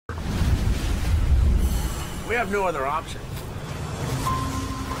We have no other option.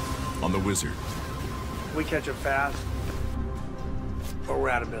 On the Wizard. We catch it fast, or we're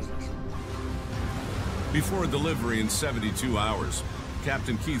out of business. Before delivery in 72 hours,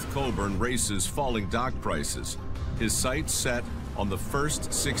 Captain Keith Colburn races falling dock prices. His sights set on the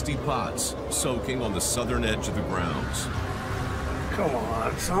first 60 pots, soaking on the southern edge of the grounds. Come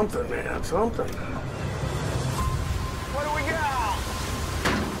on, something, man, something. What do we got?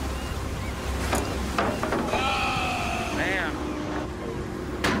 Man.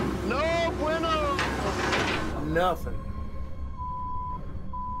 No bueno. Nothing.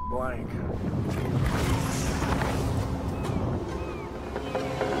 Blank.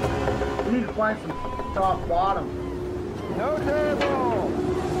 We need to find some top bottom. No table.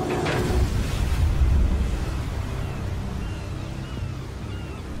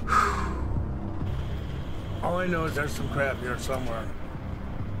 All I know is there's some crap here somewhere.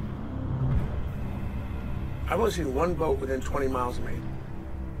 I've only seen one boat within 20 miles of me.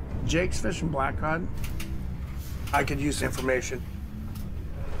 Jake's fishing blackcod. I could use information.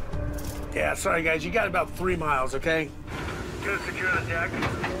 Yeah, sorry guys, you got about 3 miles, okay? Gonna secure the deck.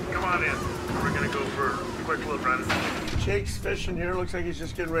 Come on in. We're gonna go for a quick little run. Jake's fishing here. Looks like he's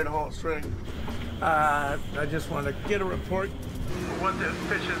just getting ready to haul a string. I just want to get a report of what this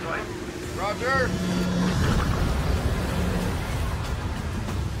fish is like. Roger.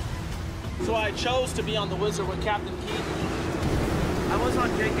 So I chose to be on the Wizard with Captain Keith. I was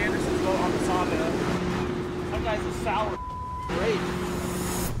on Jake Anderson's boat on the Saga. That guy's a sour great.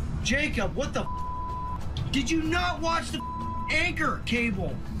 Jacob, what the did you not watch the anchor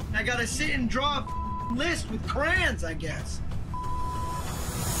cable? I gotta sit and draw a list with crayons, I guess.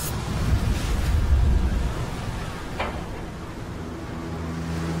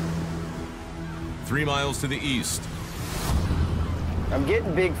 Three miles to the east. I'm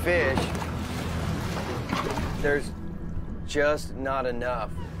getting big fish. There's just not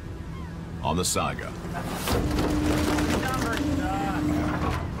enough. On the Saga.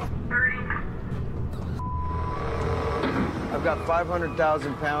 I've got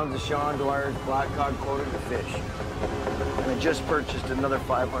 500,000 pounds of Sean Dwyer's blackcod quarter to fish. And I just purchased another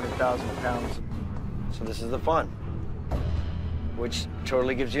 500,000 pounds. So this is the fun, which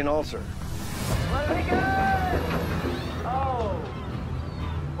totally gives you an ulcer. Let me go! Oh.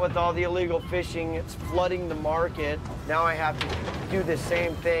 With all the illegal fishing, it's flooding the market. Now I have to do the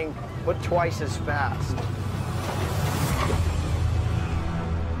same thing, but twice as fast.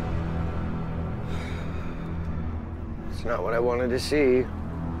 It's not what I wanted to see.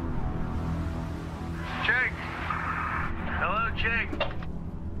 Jake. Hello, Jake.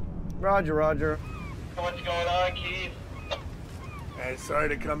 Roger, Roger. What's going on, Keith? Hey, sorry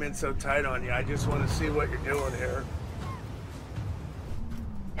to come in so tight on you. I just want to see what you're doing here.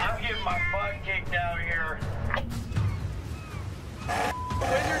 I'm getting my butt kicked out here.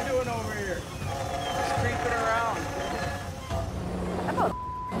 What are you doing over here? Just creeping around. How about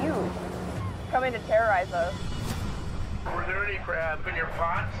you coming to terrorize us? Were there any crab in your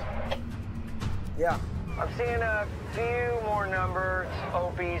pots? Yeah. I'm seeing a few more numbers,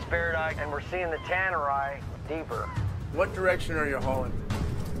 Opies, Beardyke, and we're seeing the Tannerai deeper. What direction are you hauling?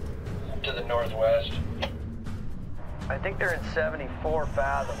 To the northwest. I think they're in 74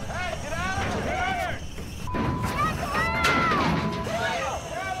 fathoms. Hey, get out of here!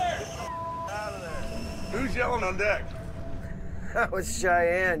 Out of there. Who's yelling on deck? That was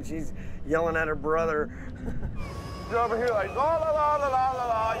Cheyenne. She's yelling at her brother. He's over here like, la la la la la la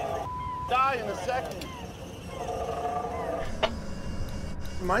la. You die in a second.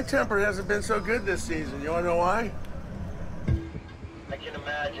 My temper hasn't been so good this season. You want to know why? I can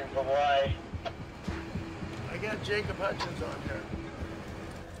imagine, but why? I got Jacob Hutchins on here.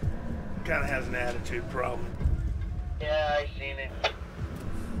 Kind of has an attitude problem. Yeah, I seen it.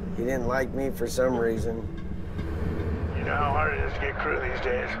 He didn't like me for some reason. You know how hard it is to get crew these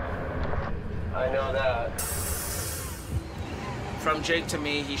days. I know that. From Jake to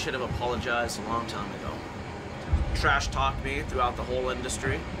me, he should have apologized a long time ago. Trash talked me throughout the whole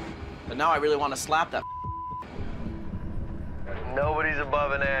industry. But now I really want to slap that. Nobody's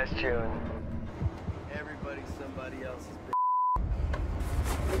above an ass chewing. Everybody's somebody else's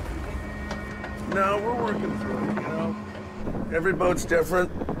No, we're working through it, you know? Every boat's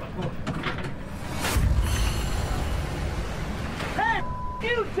different. Hey,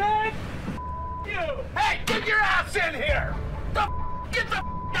 you, Jake! You! Hey, get your ass in here! Get the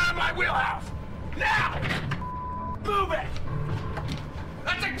out of my wheelhouse! Now! Move it!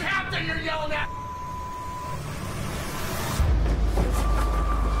 That's a captain you're yelling at!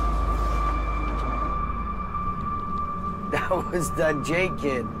 That was that Jake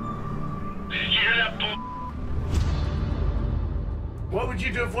kid. Did you hear that bull? What would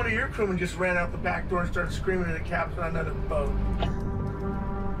you do if one of your crewmen just ran out the back door and started screaming at the captain on another boat?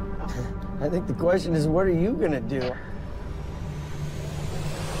 I think the question is, what are you gonna do?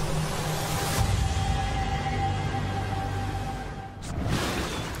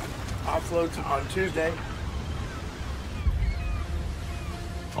 Offloads on Tuesday.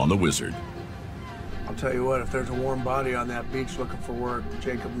 On the Wizard. I'll tell you what, if there's a warm body on that beach looking for work,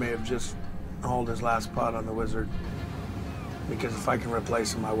 Jacob may have just hauled his last pot on the Wizard. Because if I can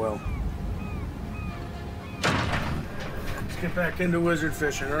replace him, I will. Let's get back into wizard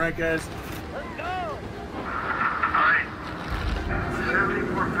fishing, all right, guys? Let's go! All right.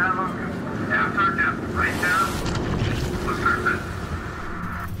 74 fathoms. After depth. Right down. Let's start this.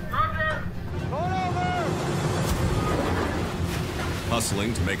 Roger! Going over!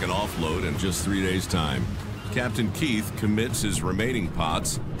 Hustling to make an offload in just 3 days' time, Captain Keith commits his remaining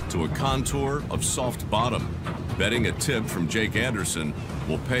pots to a contour of soft bottom, betting a tip from Jake Anderson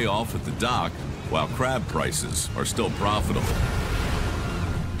will pay off at the dock while crab prices are still profitable.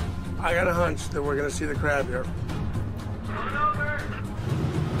 I got a hunch that we're gonna see the crab here. Going over!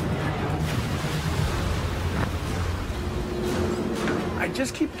 I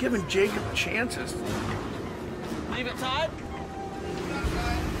just keep giving Jacob chances. Leave it tied?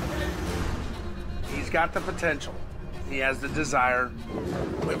 He's got the potential. He has the desire.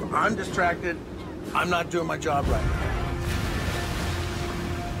 If I'm distracted, I'm not doing my job right.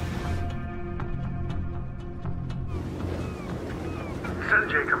 Send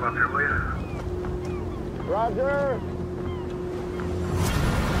Jacob up here, will you? Roger!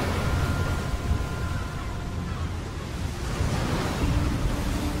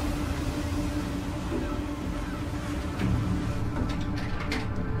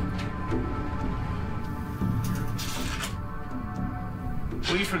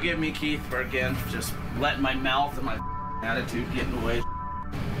 Will you forgive me, Keith, for again just letting my mouth and my attitude get in the way?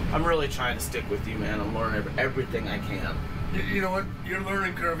 I'm really trying to stick with you, man, and learn everything I can. You know what? Your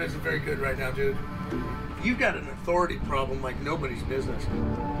learning curve isn't very good right now, dude. You've got an authority problem like nobody's business.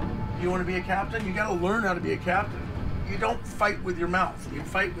 You want to be a captain? You got to learn how to be a captain. You don't fight with your mouth. You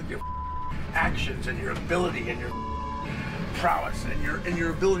fight with your actions and your ability and your prowess and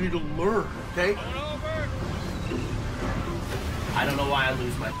your ability to learn, okay? I don't know why I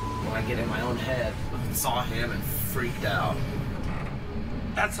lose my when I get in my own head. Saw him and freaked out.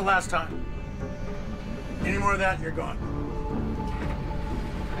 That's the last time. Any more of that and you're gone.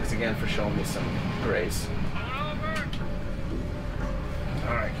 Thanks again for showing me some grace.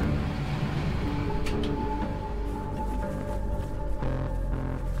 All right.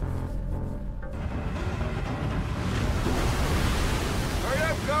 Hurry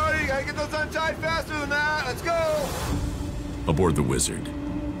up, Cody! Gotta get those untied faster than that! Let's go! Aboard the Wizard.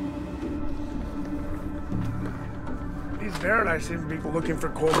 These Paradise seem to be looking for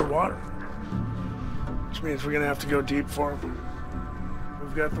colder water, which means we're gonna have to go deep for them.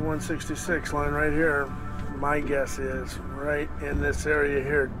 We've got the 166 line right here. My guess is right in this area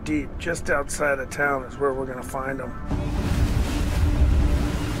here, deep, just outside of town is where we're gonna find them.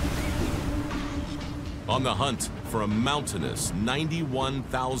 On the hunt for a mountainous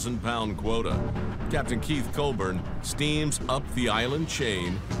 91,000-pound quota, Captain Keith Colburn steams up the island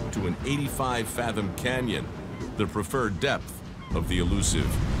chain to an 85-fathom canyon, the preferred depth of the elusive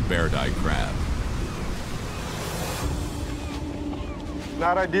bear-dyke crab.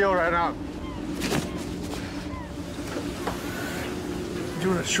 Not ideal right now.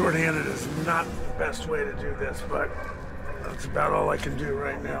 Doing it shorthanded is not the best way to do this, but that's about all I can do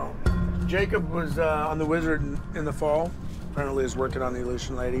right now. Jacob was on the Wizard in the fall. Apparently is working on the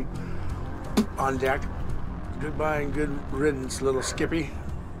Aleutian Lady on deck. Goodbye and good riddance, little Skippy.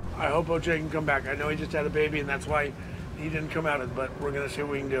 I hope OJ can come back. I know he just had a baby and that's why he didn't come out of it, but we're gonna see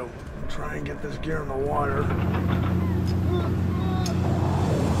what we can do. Try and get this gear in the water.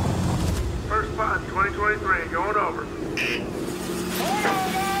 First spot, 2023, going over.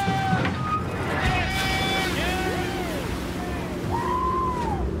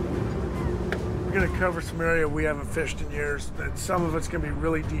 We're gonna cover some area we haven't fished in years, and some of it's gonna be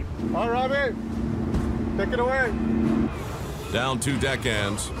really deep. All right, Robbie, take it away. Down 2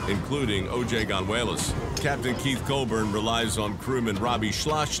 deckhands, including O.J. Gonwales, Captain Keith Colburn relies on crewman Robbie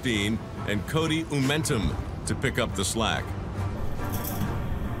Schlossstein and Cody Umentum to pick up the slack.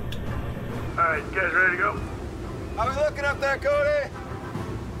 All right, you guys ready to go? How we looking up there, Cody?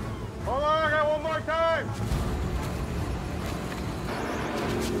 Hold on, I got one more time.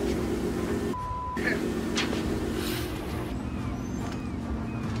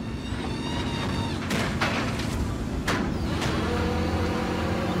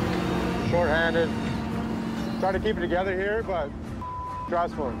 Short-handed. Trying to keep it together here, but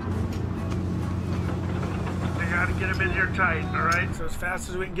stressful. We gotta get him in here tight, all right? So as fast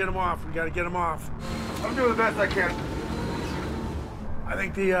as we can get him off, we gotta get him off. I'm doing the best I can. I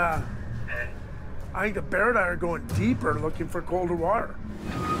think the Barrett are going deeper, looking for colder water.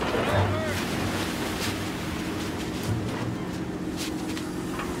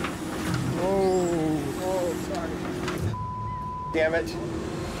 Oh, sorry. Damn it.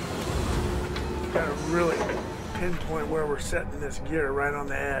 Gotta really pinpoint where we're setting this gear, right on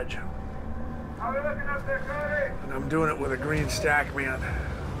the edge. How are we looking up there, Cody? And I'm doing it with a green stack, man.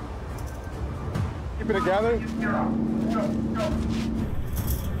 Keep it together.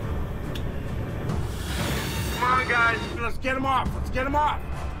 Come on, guys. Let's get him off. Let's get him off.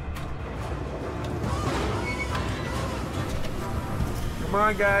 Come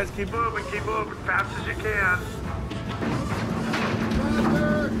on, guys. Keep moving. Keep moving. Fast as you can.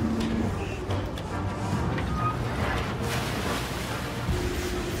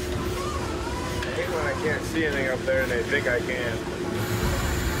 I hate when I can't see anything up there and they think I can.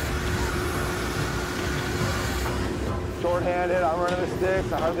 Short-handed, I'm running the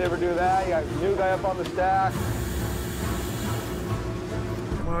sticks. I hardly ever do that. You got a new guy up on the stack.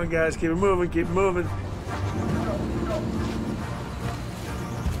 Come on, guys. Keep it moving. Keep it moving.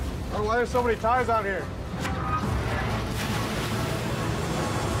 Oh, why there's so many ties on here?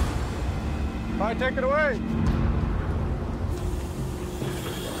 All right, take it away.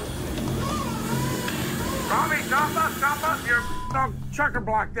 Tommy, stop up. Stop up. You're on trucker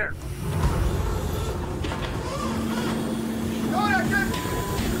block there.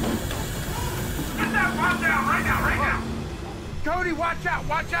 Get that pop down right now, right now. Cody, watch out,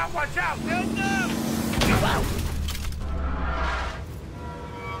 watch out, watch out. Get down. Get out.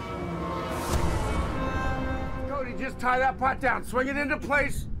 Cody, just tie that pot down. Swing it into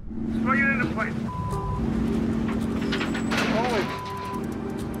place. Swing it into place. Holy.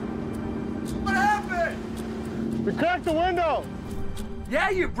 What happened? We cracked the window. Yeah,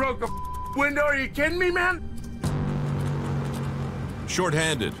 you broke a window. Are you kidding me, man?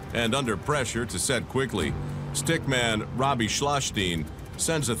 Short-handed and under pressure to set quickly, stickman Robbie Schlostein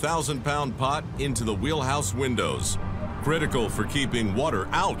sends a 1,000-pound pot into the wheelhouse windows, critical for keeping water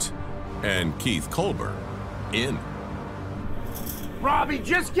out, and Keith Colburn in. Robbie,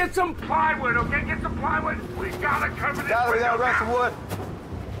 just get some plywood, okay? Get some plywood. We gotta cover this. Got it, we gotta run some wood.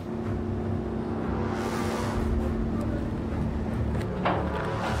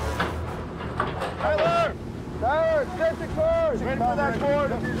 Tyler! Tyler, get the cord! Ready for that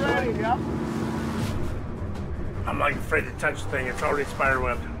cord if you're ready, yeah? I'm like afraid to touch the thing. It's already spider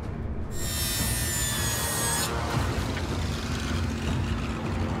webbed.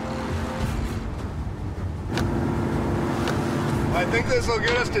 I think this will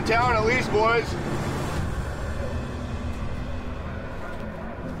get us to town at least, boys.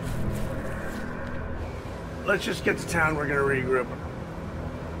 Let's just get to town. We're gonna regroup.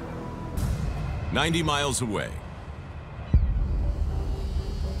 90 miles away,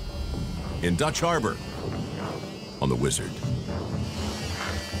 in Dutch Harbor, on the Wizard.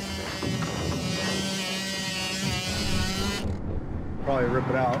 Probably rip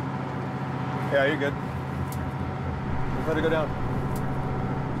it out. Yeah, you're good. Let it go down.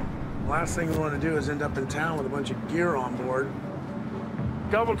 Last thing we want to do is end up in town with a bunch of gear on board.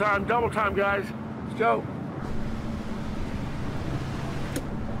 Double time, guys. Let's go.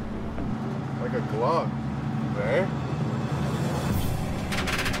 Like a glove. There.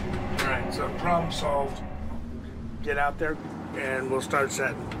 All right, so problem solved. Get out there, and we'll start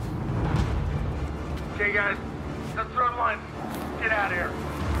setting. Okay, guys, let's throw the line. Get out of here.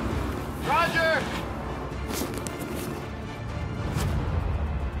 Roger!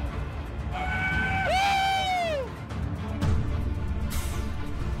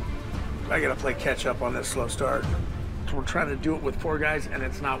 I gotta play catch up on this slow start. We're trying to do it with 4 guys, and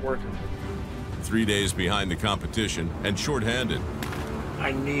it's not working. 3 days behind the competition and short-handed.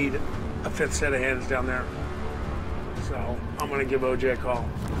 I need a 5th set of hands down there. So I'm gonna give OJ a call.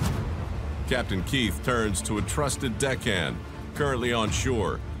 Captain Keith turns to a trusted deckhand, currently on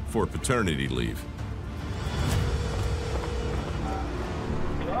shore for paternity leave.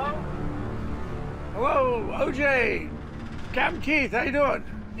 Hello, OJ. Captain Keith, how you doing?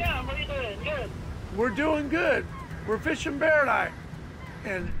 Yeah, what are you doing? Good. We're doing good. We're fishing Paradise.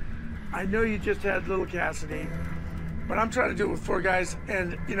 And I know you just had little Cassidy, but I'm trying to do it with 4 guys.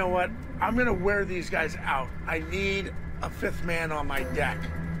 And you know what? I'm gonna wear these guys out. I need a 5th man on my deck.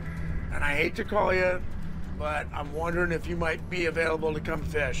 And I hate to call you, but I'm wondering if you might be available to come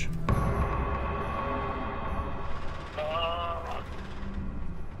fish.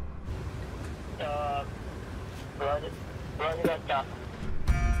 Roger that,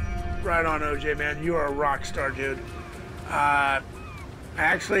 Right on, OJ, man. You are a rock star, dude.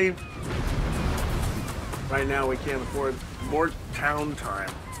 Actually, right now we can't afford more town time.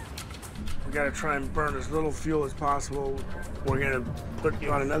 We gotta try and burn as little fuel as possible. We're gonna put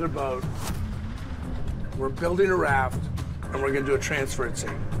you on another boat. We're building a raft, and we're gonna do a transfer at sea.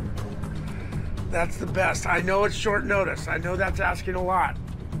 That's the best. I know it's short notice. I know that's asking a lot,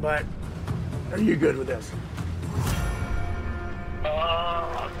 but are you good with this?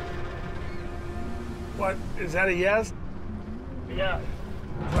 What, is that a yes? Yeah.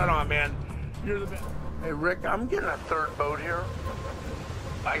 Right on, man. You're the best. Hey, Rick, I'm getting a third boat here.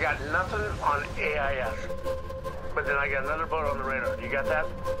 I got nothing on AIS, but then I got another boat on the radar. You got that?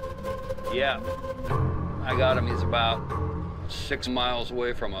 Yeah. I got him. He's about 6 miles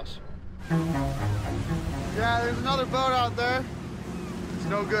away from us. Yeah, there's another boat out there. It's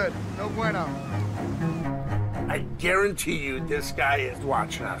no good. No bueno. I guarantee you this guy is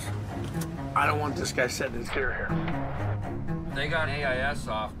watching us. I don't want this guy setting his gear here. They got AIS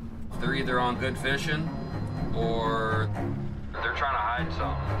off. They're either on good fishing or they're trying to hide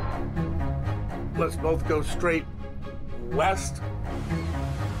something. Let's both go straight west.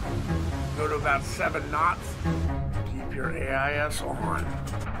 Go to about 7 knots. Keep your AIS on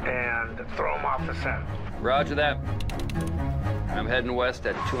and throw them off the scent. Roger that. I'm heading west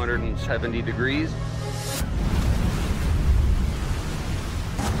at 270 degrees.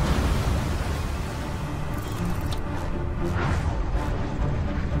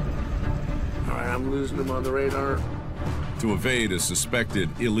 All right, I'm losing them on the radar. To evade a suspected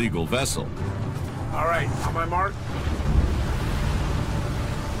illegal vessel. All right, on my mark,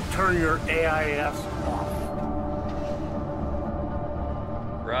 turn your AIS off.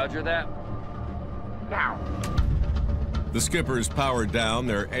 Roger that. Now. The skippers powered down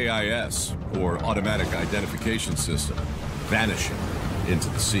their AIS, or automatic identification system, vanishing into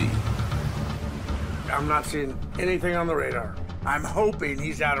the sea. I'm not seeing anything on the radar. I'm hoping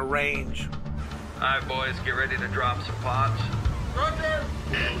he's out of range. All right, boys, get ready to drop some pots. Roger!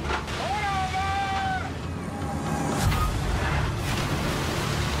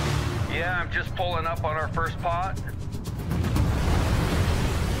 Yeah, I'm just pulling up on our first pot.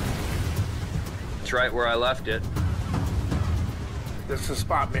 It's right where I left it. This is the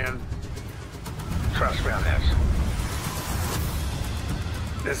spot, man. Trust me on this.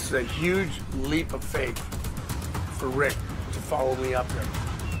 This is a huge leap of faith for Rick to follow me up there.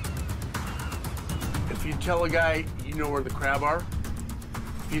 If you tell a guy you know where the crab are,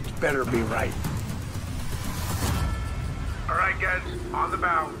 you'd better be right. All right, guys, on the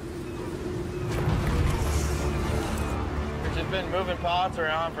bow. We've just been moving pots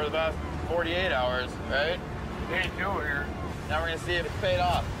around for the past 48 hours, right? They ain't doing here. Now we're gonna see if it's paid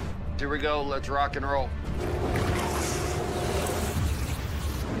off. Here we go, let's rock and roll.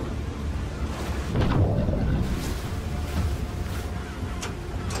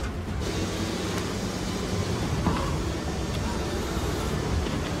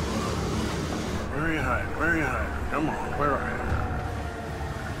 Very high, very high. Come on, where are you?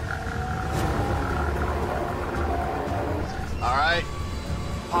 All right,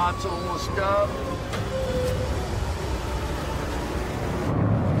 pot's almost up.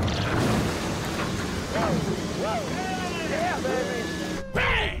 Yeah, baby.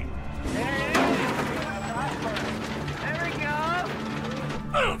 Bang! There we go.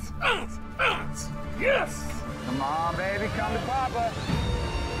 Bounce, bounce, bounce. Yes! Come on, baby, come to Papa.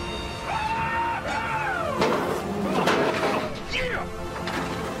 Yeah!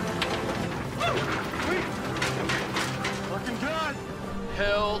 Looking good.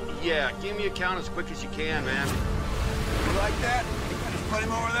 Hell yeah, give me a count as quick as you can, man. You like that? I just put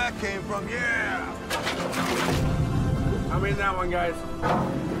him over where that came from. Yeah! How many in that one, guys?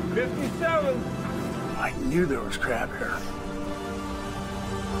 57. I knew there was crab here.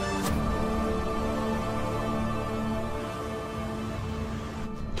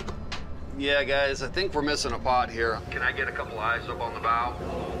 Yeah, guys, I think we're missing a pot here. Can I get a couple eyes up on the bow?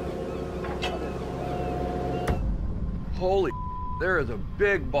 Holy, there is a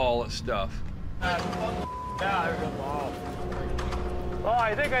big ball of stuff. Yeah, there's a ball. Oh,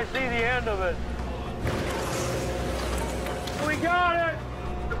 I think I see the end of it. We got it!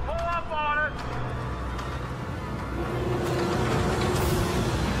 Pull up on it!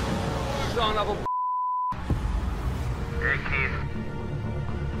 Son of a... Hey, Keith.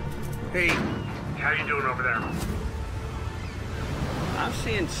 Hey, how you doing over there? I'm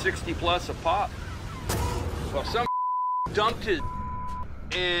seeing 60 plus a pop. Well, some dumped his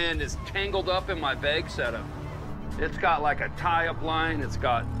and is tangled up in my bag setup. It's got like a tie-up line. It's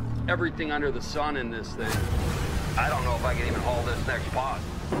got everything under the sun in this thing. I don't know if I can even haul this next pot.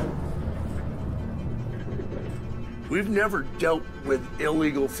 We've never dealt with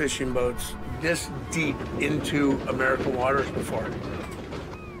illegal fishing boats this deep into American waters before.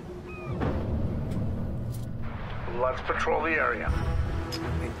 Let's patrol the area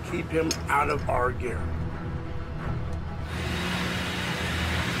and keep him out of our gear.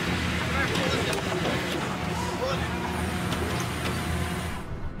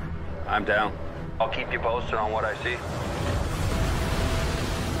 I'm down. I'll keep you posted on what I see.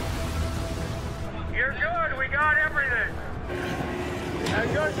 You're good. We got everything.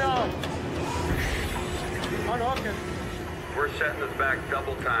 I'm good now. Unhooking. We're setting this back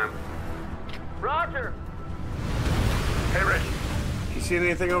double time. Roger. Hey, Rick. You see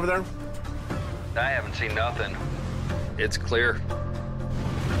anything over there? I haven't seen nothing. It's clear.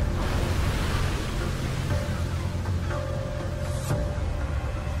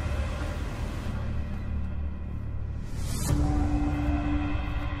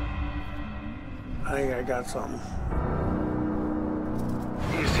 I think I got something.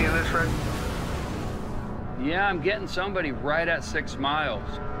 You seeing this, Rick? Yeah, I'm getting somebody right at 6 miles.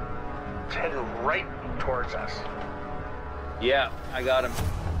 It's heading right towards us. Yeah, I got him.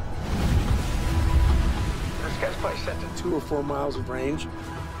 This guy's probably set to 2 or 4 miles of range.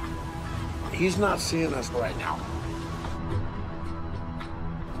 He's not seeing us right now.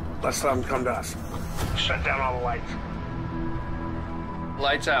 Let's let him come to us. Shut down all the lights.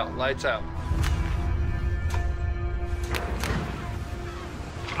 Lights out, lights out.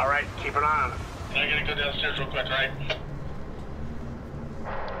 All right, keep an eye on him. I gotta go downstairs real quick, right?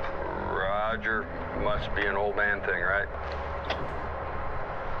 Roger. Must be an old man thing, right?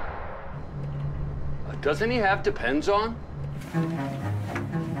 Doesn't he have Depends on?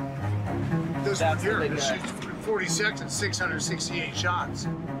 This one here, this shoots 46 and 668 shots.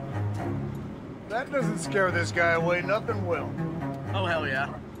 That doesn't scare this guy away. Nothing will. Oh, hell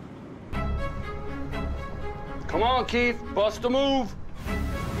yeah. Come on, Keith. Bust a move.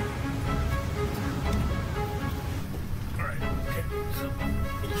 All right, okay.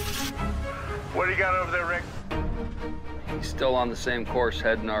 What do you got over there, Rick? He's still on the same course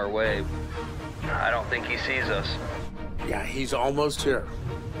heading our way. I don't think he sees us. Yeah, he's almost here.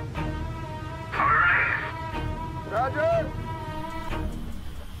 All right. Roger.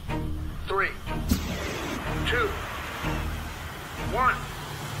 3, 2, 1.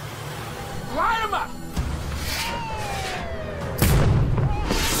 Light him up!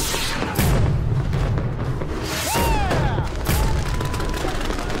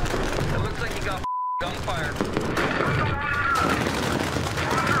 It looks like he got gunfire.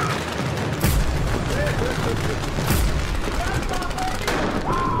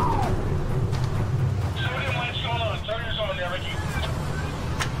 Sodium lights going on. Turn yours on there, Ricky.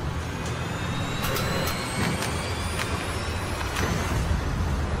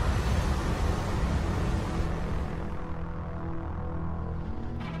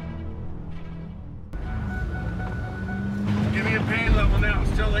 Give me a pain level now.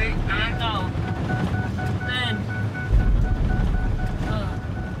 Still 8, 9? No. 10.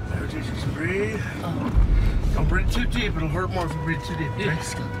 There, just breathe. Don't breathe too deep. It'll hurt more if you breathe too deep. Okay?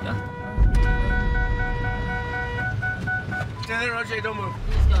 Stay there, OJ. Don't move.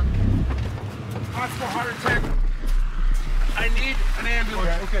 Possible heart attack. I need an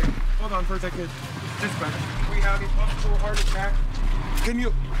ambulance. Okay. Hold on for a second. Dispatch. We have a possible heart attack. Can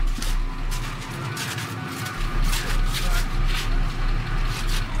you?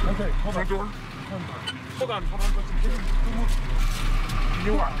 Okay. Hold on. Hold on.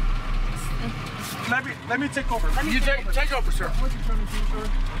 You are. Let me take over. You take over, sir. What you trying to do, sir?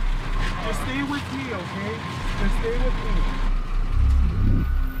 Just stay with me, okay? Just stay with me.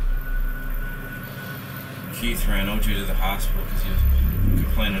 Keith ran OJ to the hospital because he was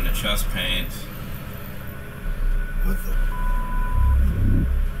complaining of chest pains. What the?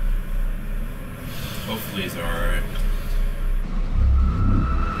 Hopefully he's alright.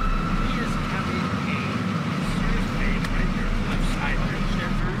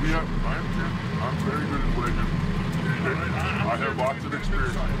 Yeah, I'm very good at what I do. I have lots of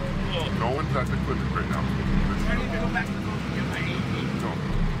experience. No one's at the clinic right now. I need to go back to the boat and get my AED. No.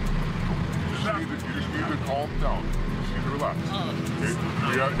 You just need to calm down. You just need to relax. Okay?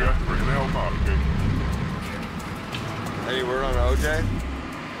 You have to bring the help out, okay? Any word on OJ?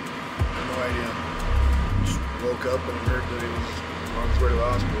 No idea. Just woke up and heard that he was on his way to the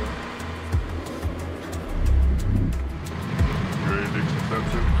hospital. You ready to take some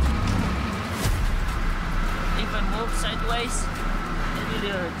steps in? If I move sideways, it really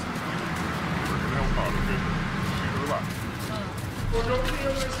hurts. Bring the help out, okay? Just need to relax. Well, don't be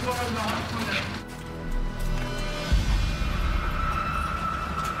able to slow him down.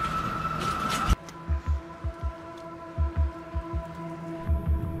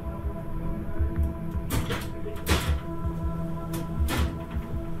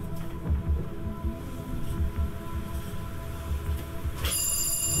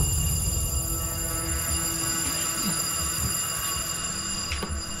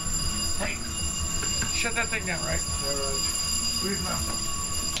 set that thing down, right? Yeah, Raj. Please now.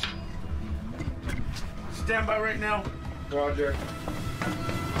 Stand by right now. Roger.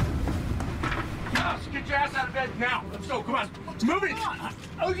 So get your ass out of bed now. Let's go. Come on. Move it.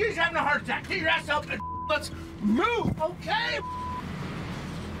 OJ's having a heart attack. Get your ass up and let's move. Okay.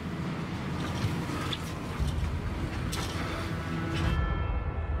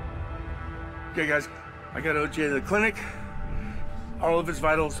 Okay, guys. I got OJ to the clinic. All of his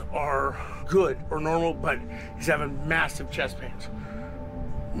vitals are good or normal, but he's having massive chest pains.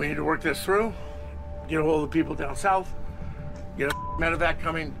 We need to work this through. Get a hold of the people down south. Get a medevac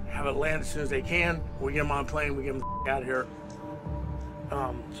coming, have it land as soon as they can. We get them on a plane, we get them out of here.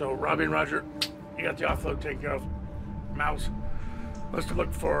 So Robbie and Roger, you got the offload taken care of. Mouse, let's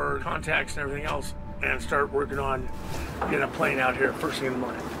look for contacts and everything else and start working on getting a plane out here first thing in the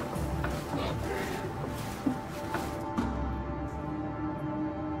morning.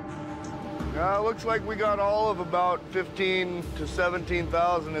 Looks like we got all of about 15 to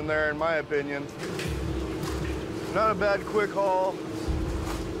 17,000 in there, in my opinion. Not a bad quick haul,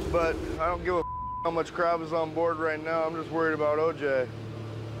 but I don't give a how much crab is on board right now. I'm just worried about OJ.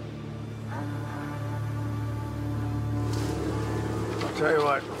 I'll tell you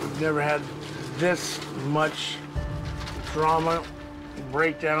what, we've never had this much drama,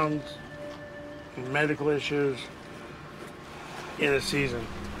 breakdowns, medical issues in a season.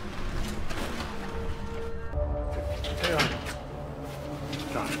 Hang on.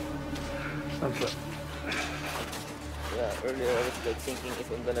 John, unflip. Yeah, earlier I was like thinking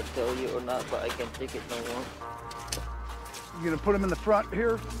if I'm gonna tell you or not, but I can't take it no more. You gonna put him in the front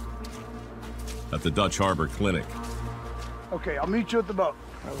here? At the Dutch Harbor Clinic. Okay, I'll meet you at the boat.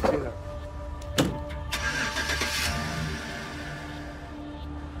 I will see that.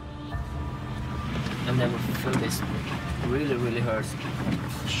 I've never felt this. Really, really hurts.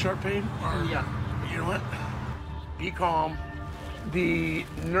 Sharp pain? Yeah. You know what? Be calm. The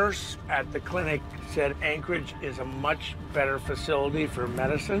nurse at the clinic said Anchorage is a much better facility for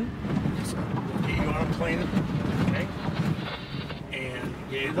medicine. Get you on a plane, okay? And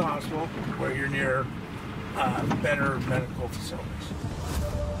get you to the hospital where you're near better medical facilities.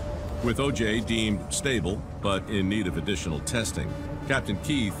 With OJ deemed stable, but in need of additional testing, Captain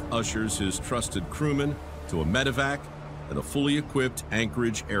Keith ushers his trusted crewman to a medevac at a fully equipped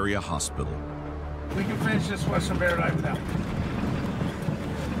Anchorage area hospital. We can finish this Western Paradise without you.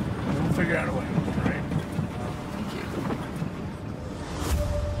 We'll figure out a way, all right?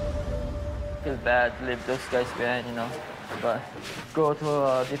 Feel bad to leave those guys behind, you know. But go to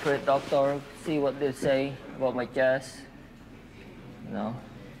a different doctor, see what they say about my chest, you know.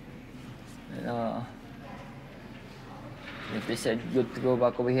 And if they said good to go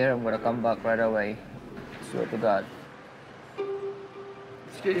back over here, I'm gonna come back right away. Swear to God.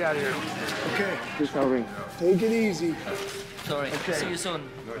 Let's get you out of here. Okay. Sorry. Take it easy. Sorry. Okay. See you soon.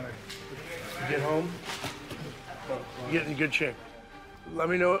 You get home, you get in good shape. Let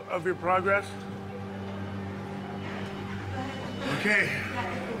me know of your progress. Okay.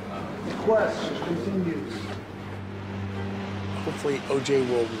 The quest just continues. Hopefully OJ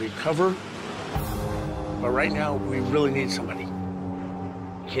will recover. But right now, we really need somebody.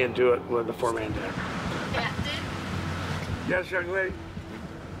 Can't do it with the four-man deck. Captain? Yes, young lady?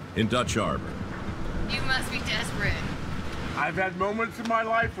 In Dutch Harbor. You must be desperate. I've had moments in my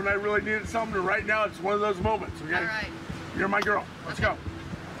life when I really needed something, and right now it's one of those moments, okay? All right. You're my girl. Let's go.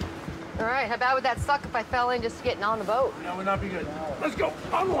 All right, how bad would that suck if I fell in just getting on the boat? That would not be good. Let's go.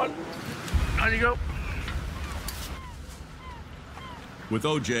 On one. On you go. With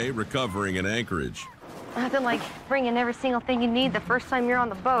OJ recovering in Anchorage. Nothing like bringing every single thing you need the first time you're on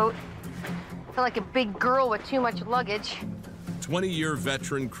the boat. I feel like a big girl with too much luggage. 20-year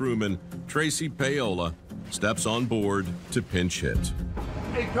veteran crewman Tracy Paola steps on board to pinch hit.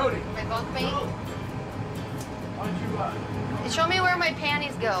 Hey, Cody. My bunk mate? Why don't you, Show me where my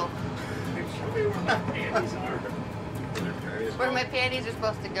panties go. show me where my panties are. Where my panties are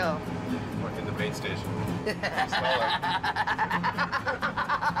supposed to go. In the main station.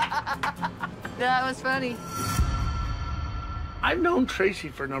 That was funny. I've known Tracy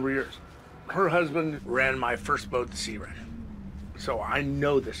for a number of years. Her husband ran my first boat, the Sea Ray. So I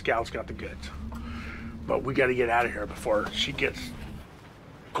know this gal's got the goods. But we got to get out of here before she gets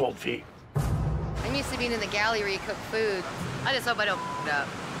cold feet. I'm used to being in the galley where you cook food. I just hope I don't f it up.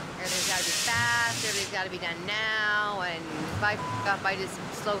 Everything's got to be fast, everything's got to be done now, and if I f up, I just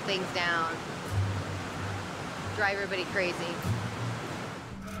slow things down. Drive everybody crazy.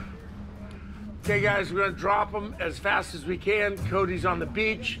 Okay, guys, we're gonna drop them as fast as we can. Cody's on the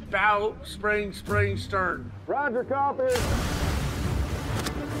beach. Bow, spring, stern. Roger, copy.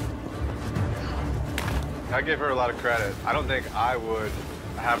 I give her a lot of credit. I don't think I would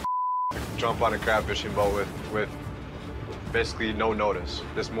have jump on a crab fishing boat with basically no notice.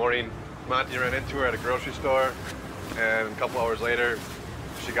 This morning, Monty ran into her at a grocery store, and a couple hours later,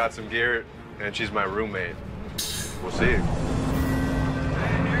 she got some gear, and she's my roommate. We'll see.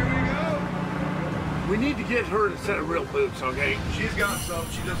 We need to get her a set of real boots, okay? She's got some.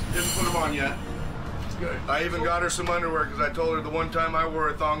 She just didn't put them on yet. It's good. I even got her some underwear because I told her the one time I wore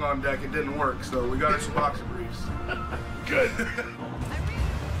a thong on deck, it didn't work. So we got her some boxer briefs. Good. We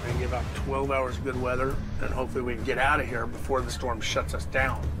can get about 12 hours of good weather, and hopefully we can get out of here before the storm shuts us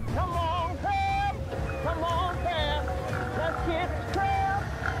down. Come on, crab! Come on, crab! Let's get the crab!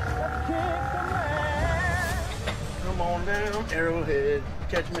 Let's kick the man! Come on down, Arrowhead,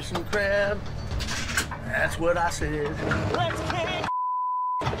 catch me some crab. That's what I said. Let's kick!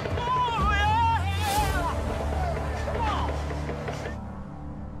 Oh, yeah, yeah! Come on!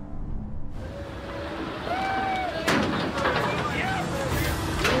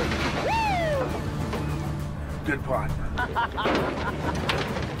 Good pot.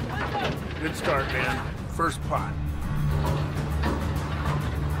 Good start, man. First pot.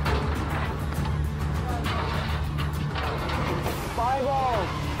 $5.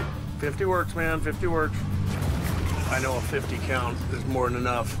 50 works, man. 50 works. I know a 50 count is more than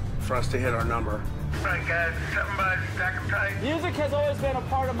enough for us to hit our number. All right, guys. Something by the stack 'em tight. Music has always been a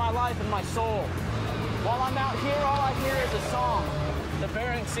part of my life and my soul. While I'm out here, all I hear is a song. The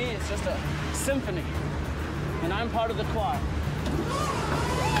Bering Sea is just a symphony, and I'm part of the choir.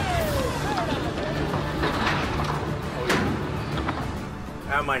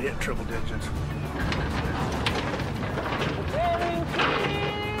 That might hit triple digits.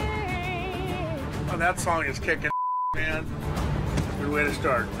 Oh, that song is kicking, man. Good way to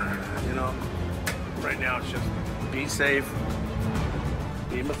start. You know, right now it's just be safe,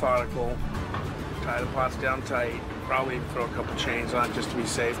 be methodical, tie the pots down tight, probably throw a couple chains on just to be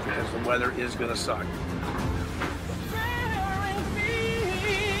safe because the weather is gonna suck.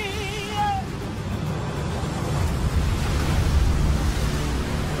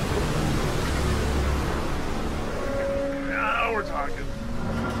 Now we're talking.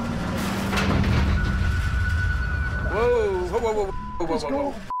 Whoa, whoa, whoa, whoa, whoa, whoa, whoa.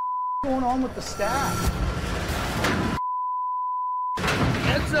 What's going on with the staff?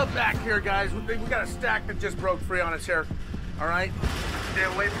 Heads up back here, guys. We got a stack that just broke free on us here. All right? Stay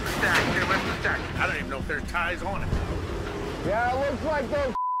away from the stack. Stay away from the stack. I don't even know if there's ties on it. Yeah, it looks like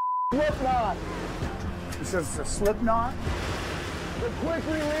those slip knot. He says it's a slip knot? The quick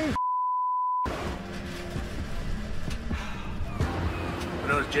release. I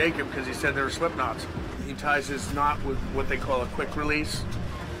know it's Jacob because he said there were slip knots. He ties his knot with what they call a quick release.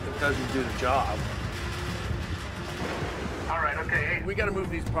 It doesn't do the job. All right, okay, hey, we gotta move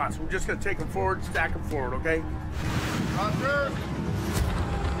these pots. We're just gonna take them forward, stack them forward, okay? Roger.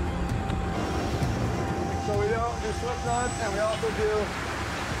 So we don't do slip knots, and we also do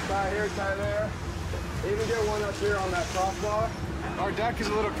tie here, tie there. Even get one up here on that crossbar. Our deck is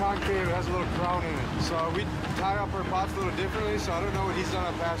a little concave, it has a little crown in it. So we tie up our pots a little differently, so I don't know what he's done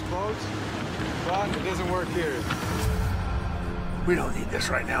on past boats, but it doesn't work here. We don't need this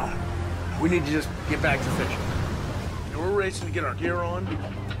right now. We need to just get back to fishing. And we're racing to get our gear on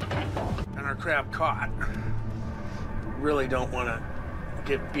and our crab caught. We really don't want to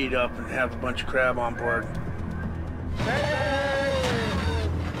get beat up and have a bunch of crab on board.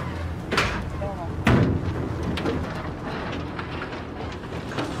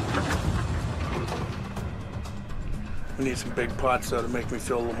 We need some big pots, though, to make me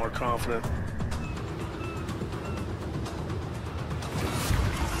feel a little more confident.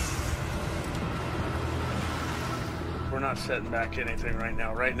 We're not setting back anything right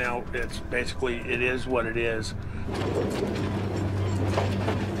now. Right now, it's basically, it is what it is.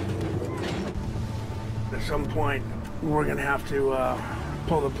 At some point, we're gonna have to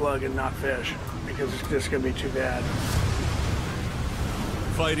pull the plug and not fish because it's just gonna be too bad.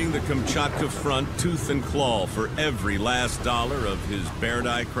 Fighting the Kamchatka front tooth and claw for every last dollar of his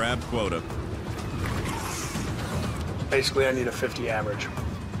Baird-eye crab quota. Basically, I need a 50 average.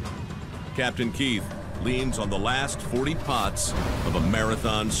 Captain Keith leans on the last 40 pots of a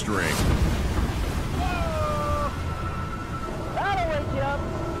marathon string. That'll wake you up.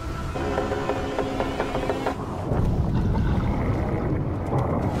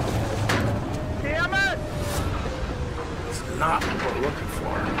 Damn it! It's not what we're looking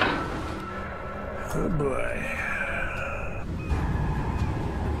for. Oh boy.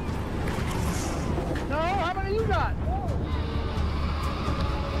 No, how many you got?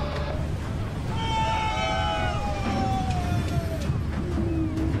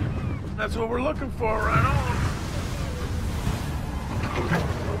 That's what we're looking for, right on.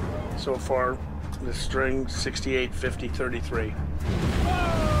 So far, this string, 68, 50, 33.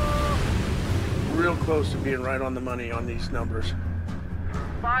 Real close to being right on the money on these numbers.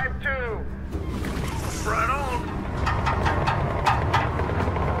 5-2. Right on.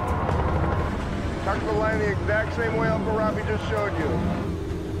 Tuck the line the exact same way Uncle Robbie just showed you.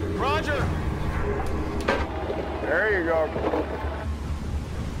 Roger. There you go.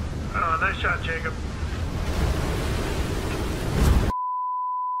 Nice shot, Jacob.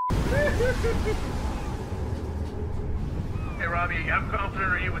 Hey, Robbie, how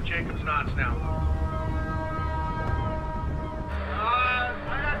confident are you with Jacob's knots now? I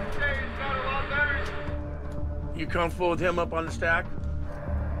have to say he's got a lot better. You comfortable with him up on the stack?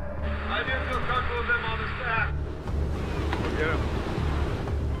 I do feel comfortable with him on the stack. Get him.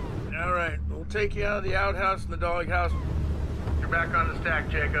 All right, we'll take you out of the outhouse and the doghouse. You're back on the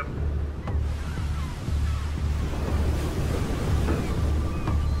stack, Jacob.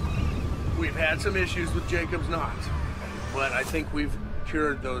 We've had some issues with Jacob's knots, but I think we've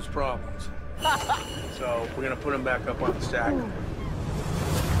cured those problems. So we're gonna put him back up on the stack.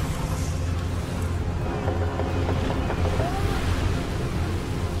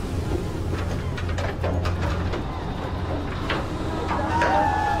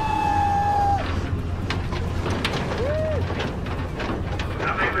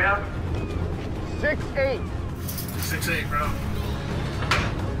 How many we have? 6-8. 6-8, bro.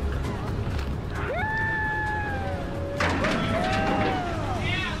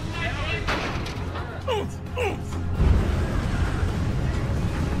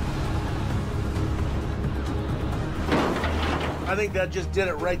 I think that just did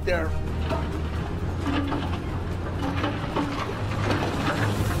it right there.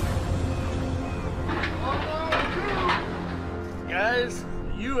 Guys,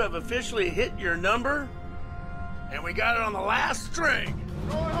 you have officially hit your number, and we got it on the last string.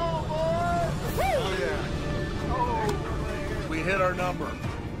 Going home, boys! Oh, yeah. We hit our number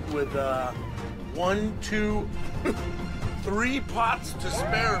with 1, 2, 3 pots to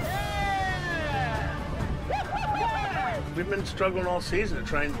spare. We've been struggling all season to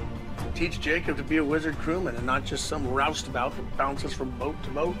try and teach Jacob to be a wizard crewman and not just some roustabout that bounces from boat to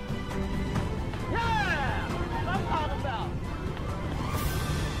boat. Yeah! That's what I'm talking about.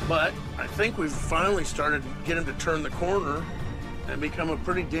 But I think we've finally started to get him to turn the corner and become a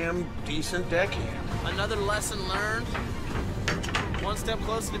pretty damn decent deckhand. Another lesson learned. One step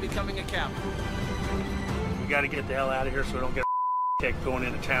closer to becoming a captain. We got to get the hell out of here so we don't get kicked going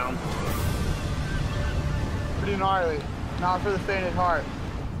into town. Pretty gnarly. Not for the faint of heart.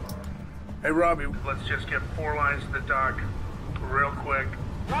 Hey, Robbie, let's just get 4 lines to the dock real quick.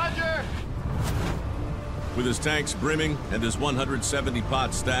 Roger! With his tanks brimming and his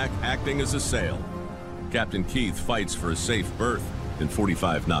 170-pot stack acting as a sail, Captain Keith fights for a safe berth in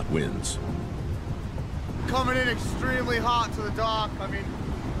 45-knot winds. Coming in extremely hot to the dock. I mean,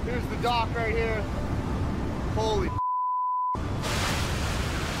 here's the dock right here. Holy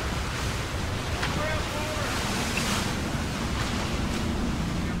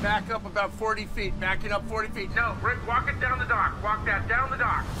Back up about 40 feet, backing up 40 feet. No, Rick, walk it down the dock. Walk that down the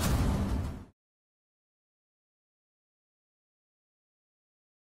dock.